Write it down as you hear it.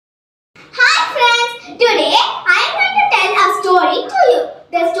Today I am going to tell a story to you.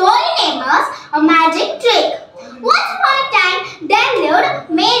 The story name is A Magic Trick. Once upon a time there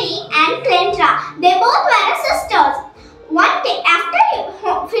lived Mary and Clintra. They both were sisters. One day after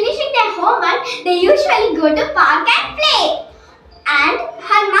finishing their homework, they usually go to park and play. And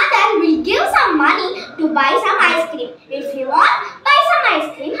her mother will give some money to buy some ice cream. If you want, buy some ice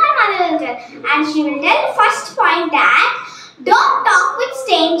cream, her mother will tell. And she will tell the first point that don't talk with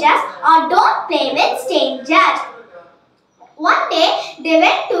strangers or don't play with strangers. One day they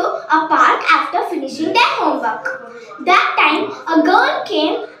went to a park after finishing their homework. That time a girl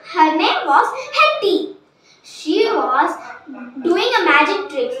came, her name was Hetty. She was doing a magic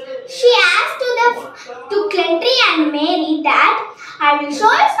trick. She asked to Clinty and Mary that I will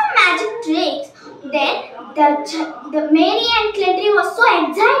show you some magic tricks. Then the Mary and Clinty was so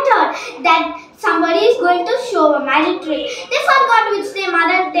excited that somebody is going to show a magic trick. They forgot which their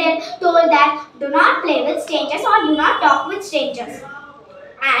mother told that do not play with strangers or do not talk with strangers.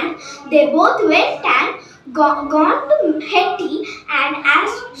 And they both went and gone to Hetty and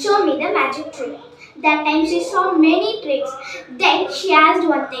asked, show me the magic trick. That time she saw many tricks. Then she asked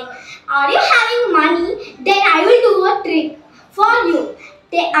one thing, are you having money? Then I will do a trick for you.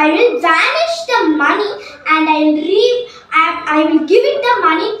 I will vanish the money and I will give it the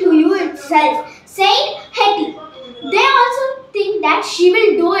money to you itself, said Hetty. They also think that she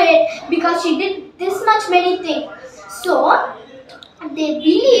will do it because she did this much many things. So they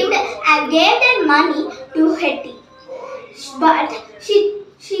believed and gave their money to Hetty. But she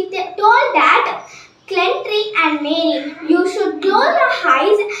told that Clinty and Mary, you should close your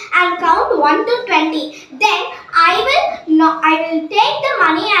eyes and count 1 to 20. Then I will take the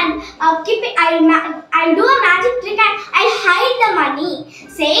money and keep it. I'll do a magic trick and I'll hide the money,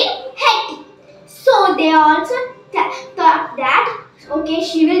 said Hetty. So they also thought that okay,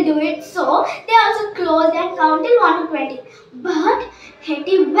 she will do it. So they also closed and counted 1 to 20. But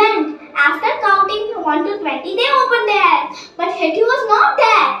Hetty went. After counting 1 to 20, they opened their eyes. But Hetty was not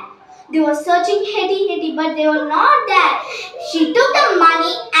there. They were searching Hetty, but they were not there. She took the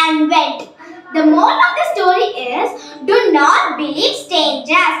money and went. The moral of the story is, do not believe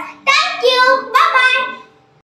strangers. Thank you. Bye-bye.